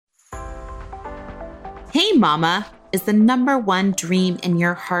Hey mama, is the number one dream in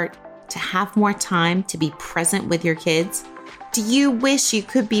your heart to have more time to be present with your kids? Do you wish you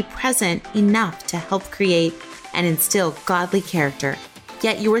could be present enough to help create and instill godly character,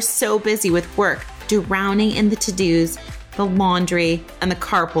 yet you are so busy with work, drowning in the to-dos, the laundry, and the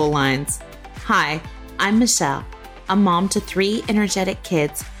carpool lines? Hi, I'm Michelle, a mom to 3 energetic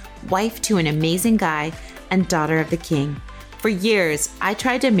kids, wife to an amazing guy, and daughter of the king. For years, I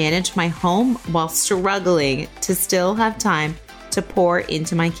tried to manage my home while struggling to still have time to pour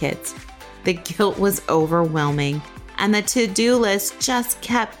into my kids. The guilt was overwhelming, and the to-do list just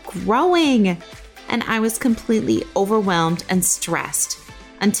kept growing. And I was completely overwhelmed and stressed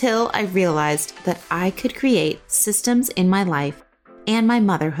until I realized that I could create systems in my life and my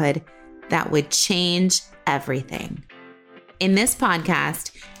motherhood that would change everything. In this podcast,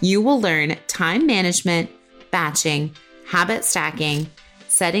 you will learn time management, batching, habit stacking,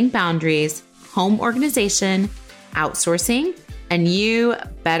 setting boundaries, home organization, outsourcing, and you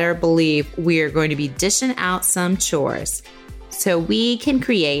better believe we are going to be dishing out some chores so we can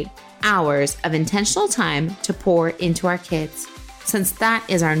create hours of intentional time to pour into our kids, since that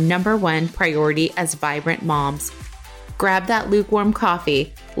is our number one priority as vibrant moms. Grab that lukewarm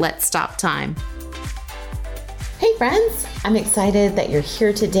coffee. Let's stop time. Hey friends, I'm excited that you're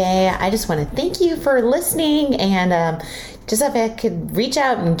here today. I just want to thank you for listening, and just if I could reach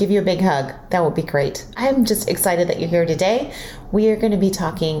out and give you a big hug, that would be great. I'm just excited that you're here today. We are going to be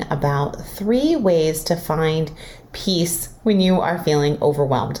talking about 3 ways to find peace when you are feeling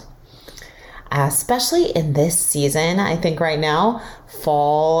overwhelmed. Especially in this season, I think right now,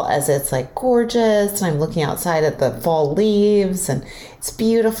 fall, as it's like gorgeous, and I'm looking outside at the fall leaves and it's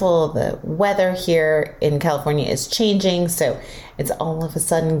beautiful. The weather here in California is changing, so it's all of a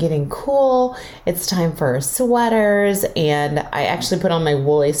sudden getting cool. It's time for sweaters, and I actually put on my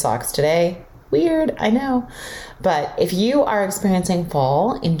woolly socks today. Weird, I know. But if you are experiencing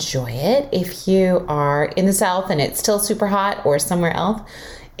fall, enjoy it. If you are in the South and it's still super hot, or somewhere else,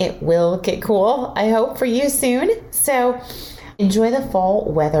 it will get cool, I hope, for you soon. So enjoy the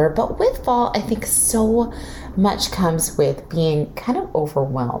fall weather. But with fall, I think so much comes with being kind of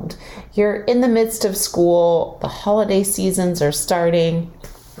overwhelmed. You're in the midst of school. The holiday seasons are starting.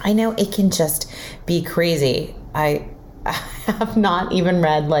 I know it can just be crazy. I have not even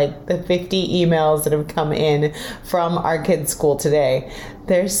read like the 50 emails that have come in from our kids' school today.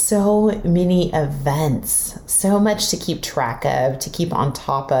 There's so many events, so much to keep track of, to keep on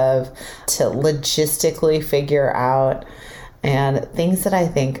top of, to logistically figure out, and things that I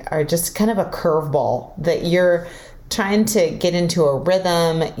think are just kind of a curveball that you're trying to get into a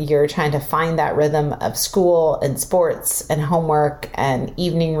rhythm. You're trying to find that rhythm of school and sports and homework and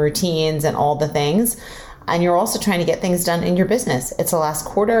evening routines and all the things. And you're also trying to get things done in your business. It's the last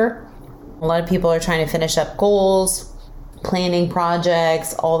quarter. A lot of people are trying to finish up goals, planning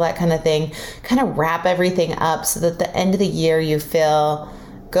projects, all that kind of thing, kind of wrap everything up so that at the end of the year you feel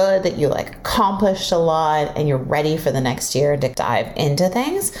good, that you accomplished a lot and you're ready for the next year to dive into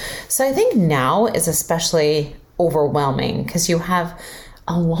things. So I think now is especially overwhelming because you have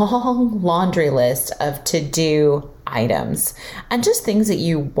a long laundry list of to-do items and just things that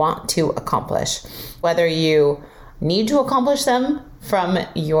you want to accomplish, whether you need to accomplish them from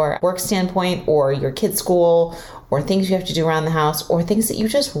your work standpoint or your kids' school, or things you have to do around the house, or things that you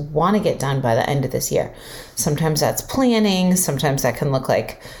just want to get done by the end of this year. Sometimes that's planning. Sometimes that can look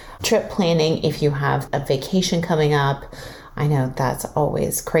like trip planning if you have a vacation coming up. I know that's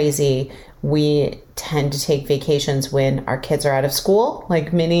always crazy. We tend to take vacations when our kids are out of school,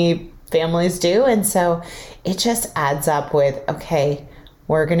 like many families do. And so it just adds up with, okay,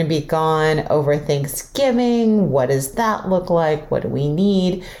 we're going to be gone over Thanksgiving. What does that look like? What do we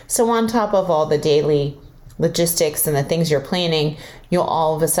need? So on top of all the daily logistics and the things you're planning, you'll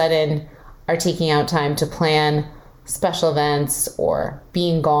all of a sudden are taking out time to plan special events or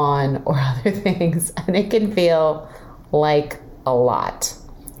being gone or other things. And it can feel like a lot.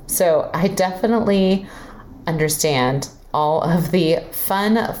 So I definitely understand all of the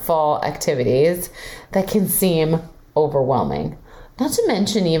fun fall activities that can seem overwhelming. Not to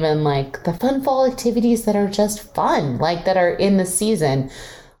mention even like the fun fall activities that are just fun, like that are in the season.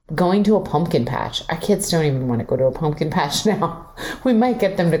 Going to a pumpkin patch. Our kids don't even want to go to a pumpkin patch now. We might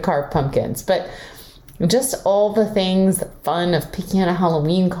get them to carve pumpkins, but just all the things, the fun of picking out a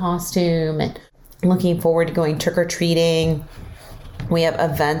Halloween costume and looking forward to going trick-or-treating. We have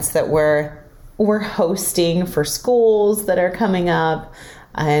events that we're hosting for schools that are coming up,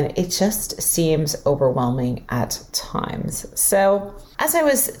 and it just seems overwhelming at times. So as I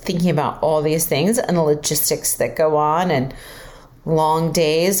was thinking about all these things and the logistics that go on and long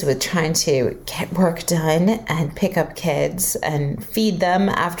days with trying to get work done and pick up kids and feed them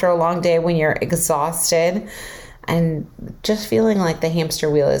after a long day when you're exhausted and just feeling like the hamster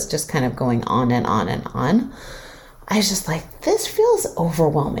wheel is just kind of going on and on and on. I was just like, this feels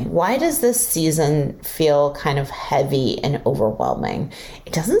overwhelming. Why does this season feel kind of heavy and overwhelming?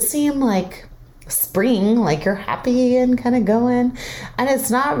 It doesn't seem like spring, like you're happy and kind of going. And it's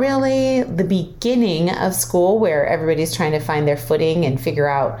not really the beginning of school where everybody's trying to find their footing and figure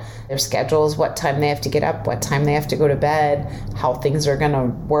out their schedules, what time they have to get up, what time they have to go to bed, how things are going to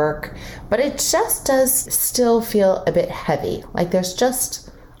work. But it just does still feel a bit heavy. Like there's just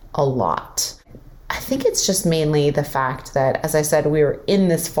a lot. I think it's just mainly the fact that, as I said, we were in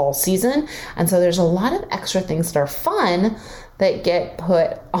this fall season. And so there's a lot of extra things that are fun that get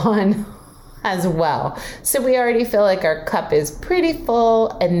put on as well. So we already feel like our cup is pretty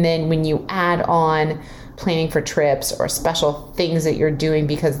full. And then when you add on planning for trips or special things that you're doing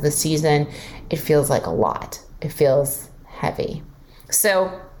because of the season, it feels like a lot. It feels heavy.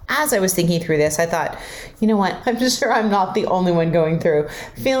 So as I was thinking through this, I thought, you know what? I'm just sure I'm not the only one going through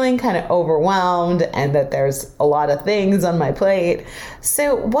feeling kind of overwhelmed and that there's a lot of things on my plate.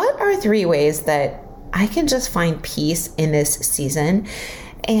 So what are 3 ways that I can just find peace in this season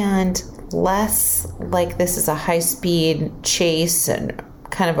and less like this is a high-speed chase and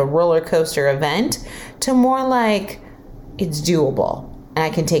kind of a roller coaster event to more like it's doable and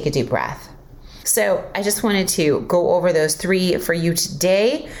I can take a deep breath? So I just wanted to go over those 3 for you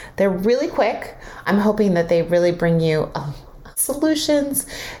today. They're really quick. I'm hoping that they really bring you solutions.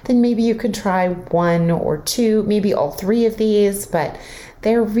 Then maybe you can try 1 or 2, maybe all 3 of these, but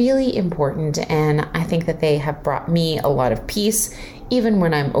they're really important. And I think that they have brought me a lot of peace, even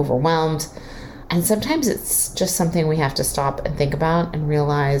when I'm overwhelmed. And sometimes it's just something we have to stop and think about and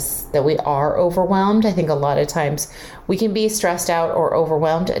realize that we are overwhelmed. I think a lot of times we can be stressed out or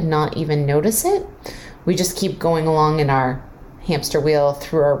overwhelmed and not even notice it. We just keep going along in our hamster wheel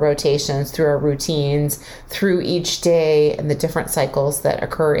through our rotations, through our routines, through each day and the different cycles that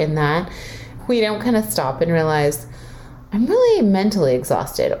occur in that. We don't kind of stop and realize, I'm really mentally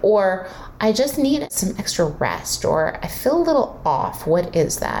exhausted, or I just need some extra rest, or I feel a little off. What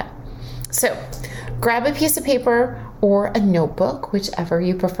is that? So grab a piece of paper or a notebook, whichever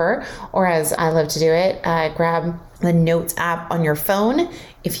you prefer, or as I love to do it, grab the Notes app on your phone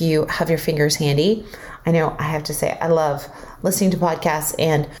if you have your fingers handy. I know I have to say I love listening to podcasts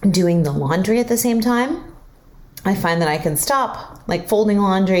and doing the laundry at the same time. I find that I can stop like folding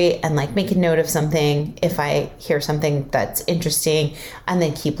laundry and like make a note of something if I hear something that's interesting, and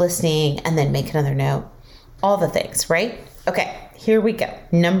then keep listening and then make another note. All the things, right? Okay, here we go.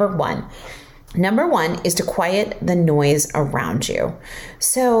 Number one is to quiet the noise around you.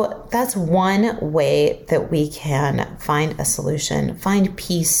 So that's one way that we can find a solution, find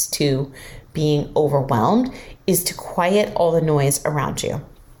peace to being overwhelmed, is to quiet all the noise around you.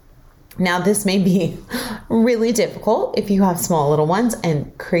 Now, this may be really difficult if you have small little ones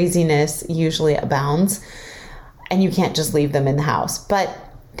and craziness usually abounds and you can't just leave them in the house. But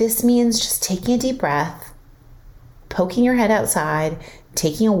this means just taking a deep breath, poking your head outside,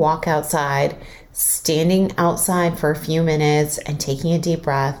 taking a walk outside, standing outside for a few minutes and taking a deep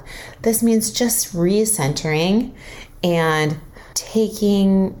breath. This means just recentering and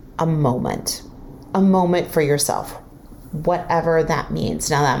taking a moment for yourself, whatever that means.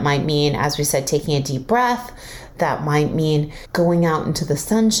 Now that might mean, as we said, taking a deep breath. That might mean going out into the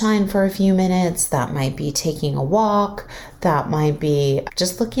sunshine for a few minutes. That might be taking a walk. That might be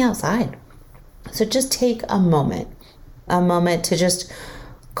just looking outside. So just take a moment to just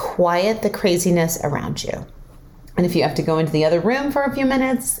quiet the craziness around you. And if you have to go into the other room for a few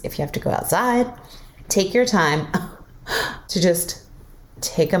minutes, if you have to go outside, take your time to just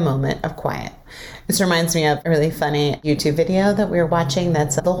take a moment of quiet. This reminds me of a really funny YouTube video that we were watching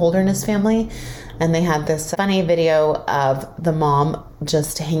that's the Holderness family. And they had this funny video of the mom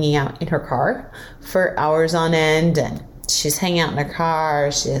just hanging out in her car for hours on end. And she's hanging out in her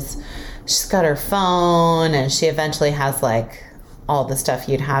car. She's got her phone, and she eventually has like all the stuff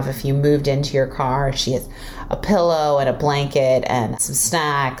you'd have if you moved into your car. She has a pillow and a blanket and some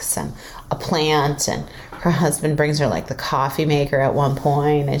snacks and a plant, and her husband brings her like the coffee maker at one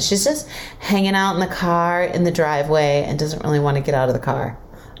point, and she's just hanging out in the car in the driveway and doesn't really want to get out of the car.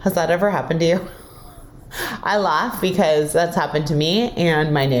 Has that ever happened to you? I laugh because that's happened to me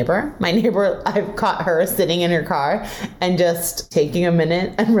and my neighbor. I've caught her sitting in her car and just taking a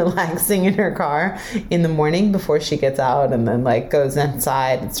minute and relaxing in her car in the morning before she gets out and then like goes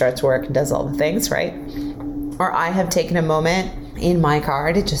inside and starts work and does all the things, right? Or I have taken a moment in my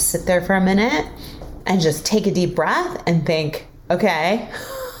car to just sit there for a minute and just take a deep breath and think, Okay.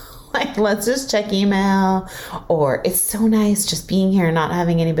 Like, let's just check email, or it's so nice just being here and not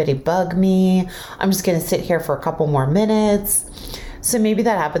having anybody bug me. I'm just going to sit here for a couple more minutes. So maybe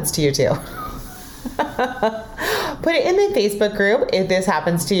that happens to you too. Put it in the Facebook group if this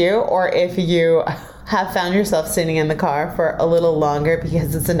happens to you, or if you have found yourself sitting in the car for a little longer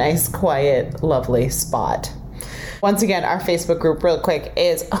because it's a nice, quiet, lovely spot. Once again, our Facebook group, real quick,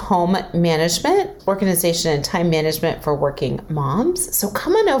 is Home Management, Organization and Time Management for Working Moms. So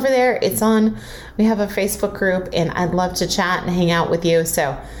come on over there. We have a Facebook group, and I'd love to chat and hang out with you.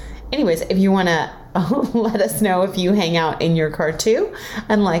 So anyways, if you want to let us know if you hang out in your car too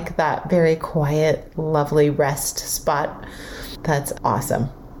and like that very quiet, lovely rest spot, that's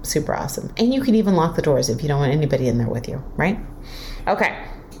awesome. Super awesome. And you can even lock the doors if you don't want anybody in there with you, right? Okay.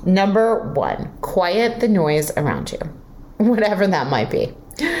 Number 1, quiet the noise around you, whatever that might be.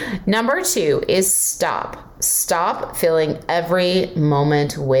 Number 2 is stop. Stop filling every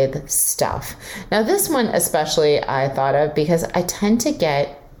moment with stuff. Now, this one especially I thought of because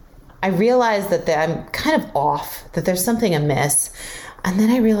I realize that I'm kind of off, that there's something amiss. And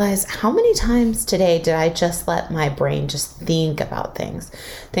then I realized, how many times today did I just let my brain just think about things?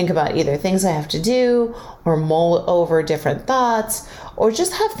 Think about either things I have to do, or mull over different thoughts, or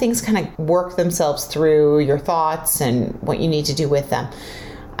just have things kind of work themselves through your thoughts and what you need to do with them.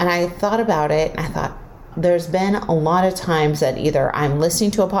 And I thought about it, and I thought, there's been a lot of times that either I'm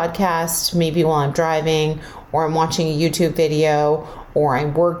listening to a podcast, maybe while I'm driving, or I'm watching a YouTube video, or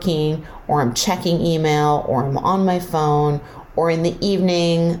I'm working, or I'm checking email, or I'm on my phone, or in the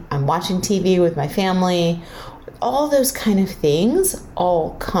evening, I'm watching TV with my family. All those kind of things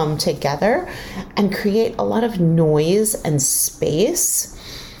all come together and create a lot of noise and space.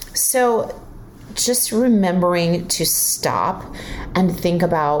 So just remembering to stop and think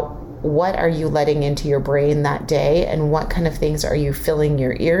about, what are you letting into your brain that day, and what kind of things are you filling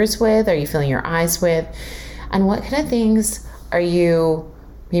your ears with? Are you filling your eyes with? And what kind of things are you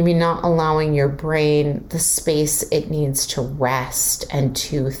maybe not allowing your brain the space it needs to rest and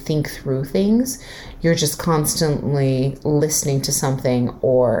to think through things? You're just constantly listening to something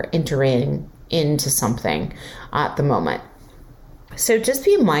or entering into something at the moment. So just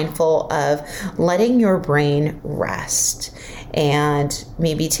be mindful of letting your brain rest and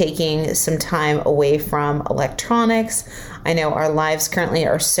maybe taking some time away from electronics. I know our lives currently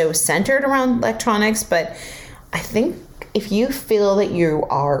are so centered around electronics, but I think if you feel that you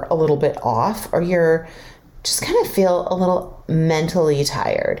are a little bit off, or you're just kind of feel a little mentally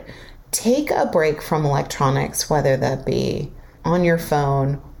tired, take a break from electronics, whether that be on your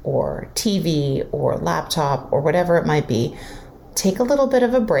phone or TV or laptop or whatever it might be. Take a little bit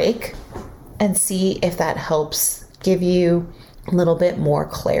of a break and see if that helps give you a little bit more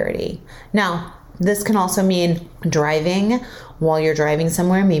clarity. Now, this can also mean driving. While you're driving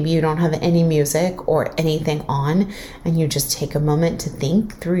somewhere, maybe you don't have any music or anything on, and you just take a moment to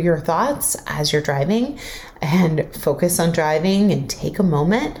think through your thoughts as you're driving and focus on driving and take a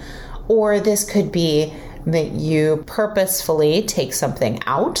moment. Or this could be that you purposefully take something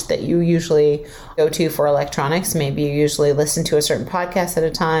out that you usually go to for electronics. Maybe you usually listen to a certain podcast at a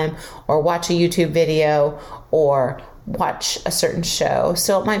time, or watch a YouTube video, or watch a certain show.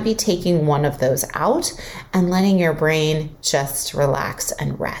 So it might be taking one of those out and letting your brain just relax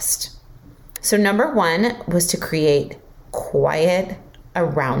and rest. So number 1 was to create quiet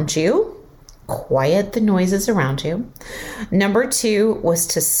around you. Quiet the noises around you. Number 2 was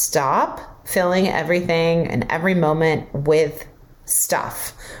to stop filling everything and every moment with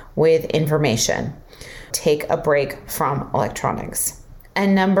stuff, with information. Take a break from electronics.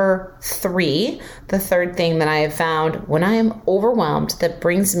 And number 3, the third thing that I have found when I am overwhelmed that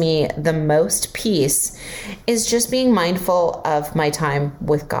brings me the most peace is just being mindful of my time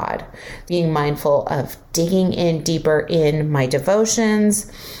with God, being mindful of digging in deeper in my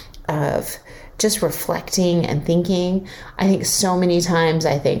devotions, of just reflecting and thinking. I think so many times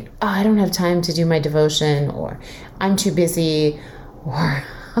I think, oh, I don't have time to do my devotion, or I'm too busy, or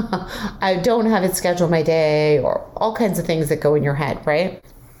I don't have it scheduled my day, or all kinds of things that go in your head, right?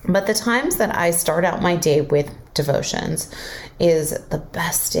 But the times that I start out my day with devotions is the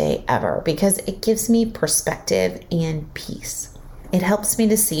best day ever because it gives me perspective and peace. It helps me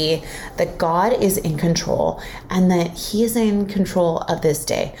to see that God is in control and that He is in control of this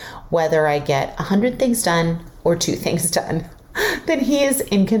day. Whether I get 100 things done or 2 things done, that He is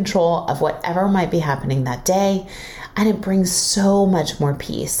in control of whatever might be happening that day. And it brings so much more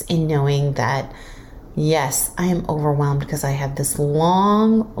peace in knowing that, yes, I am overwhelmed because I have this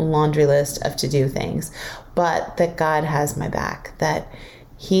long laundry list of to-do things, but that God has my back, that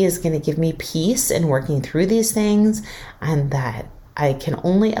He is going to give me peace in working through these things, and that I can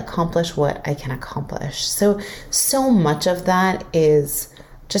only accomplish what I can accomplish. So much of that is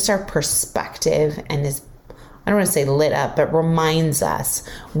just our perspective, and is, I don't want to say lit up, but reminds us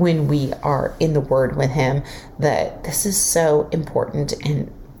when we are in the Word with Him that this is so important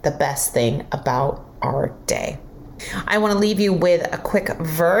and the best thing about our day. I want to leave you with a quick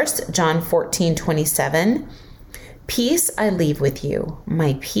verse, John 14:27. Peace I leave with you,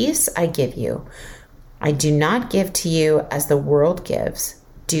 my peace I give you. I do not give to you as the world gives.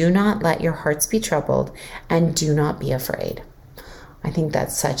 Do not let your hearts be troubled, and do not be afraid. I think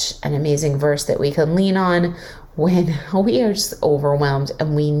that's such an amazing verse that we can lean on when we are just overwhelmed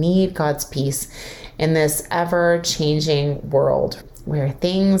and we need God's peace in this ever-changing world where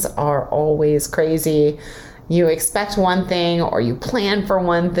things are always crazy. You expect one thing, or you plan for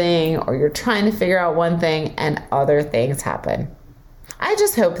one thing, or you're trying to figure out one thing, and other things happen. I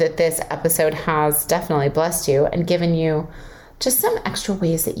just hope that this episode has definitely blessed you and given you just some extra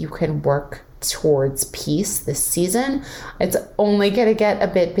ways that you can work towards peace this season. It's only going to get a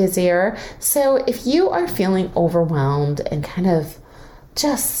bit busier. So if you are feeling overwhelmed and kind of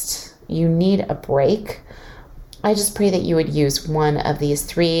just, you need a break, I just pray that you would use one of these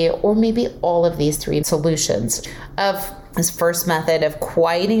three, or maybe all of these three solutions of this first method of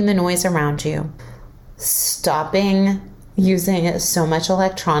quieting the noise around you, stopping using so much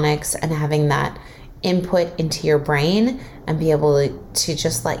electronics and having that input into your brain and be able to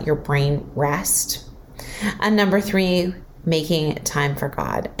just let your brain rest. And number 3, making time for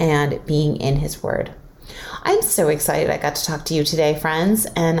God and being in His Word. I'm so excited I got to talk to you today, friends,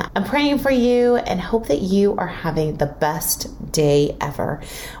 and I'm praying for you and hope that you are having the best day ever,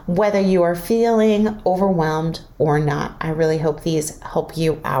 whether you are feeling overwhelmed or not. I really hope these help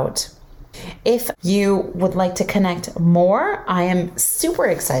you out. If you would like to connect more, I am super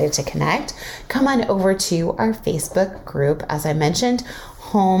excited to connect. Come on over to our Facebook group, as I mentioned,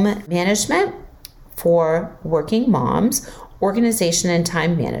 Home Management for Working Moms, Organization and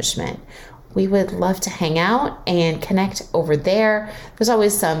Time Management. We would love to hang out and connect over there. There's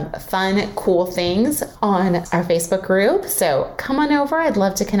always some fun, cool things on our Facebook group. So come on over. I'd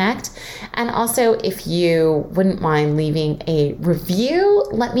love to connect. And also, if you wouldn't mind leaving a review,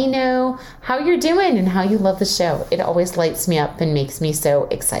 let me know how you're doing and how you love the show. It always lights me up and makes me so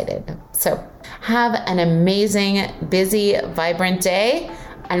excited. So have an amazing, busy, vibrant day,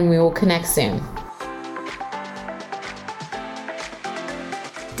 and we will connect soon.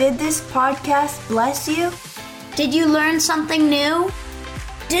 Did this podcast bless you? Did you learn something new?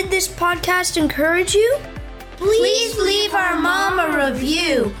 Did this podcast encourage you? Please leave our mom a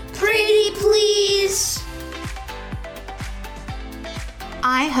review. Pretty please.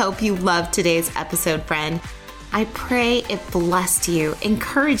 I hope you loved today's episode, friend. I pray it blessed you,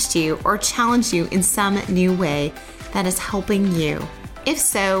 encouraged you, or challenged you in some new way that is helping you. If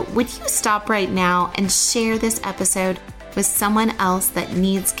so, would you stop right now and share this episode with someone else that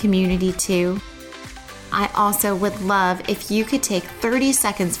needs community too? I also would love if you could take 30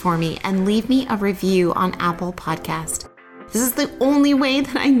 seconds for me and leave me a review on Apple Podcast. This is the only way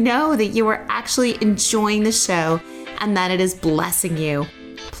that I know that you are actually enjoying the show and that it is blessing you.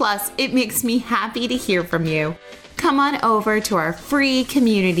 Plus, it makes me happy to hear from you. Come on over to our free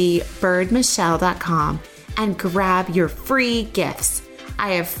community, birdmichelle.com, and grab your free gifts.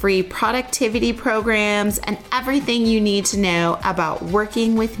 I have free productivity programs and everything you need to know about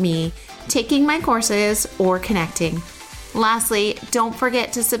working with me, taking my courses, or connecting. Lastly, don't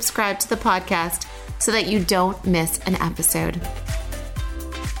forget to subscribe to the podcast so that you don't miss an episode.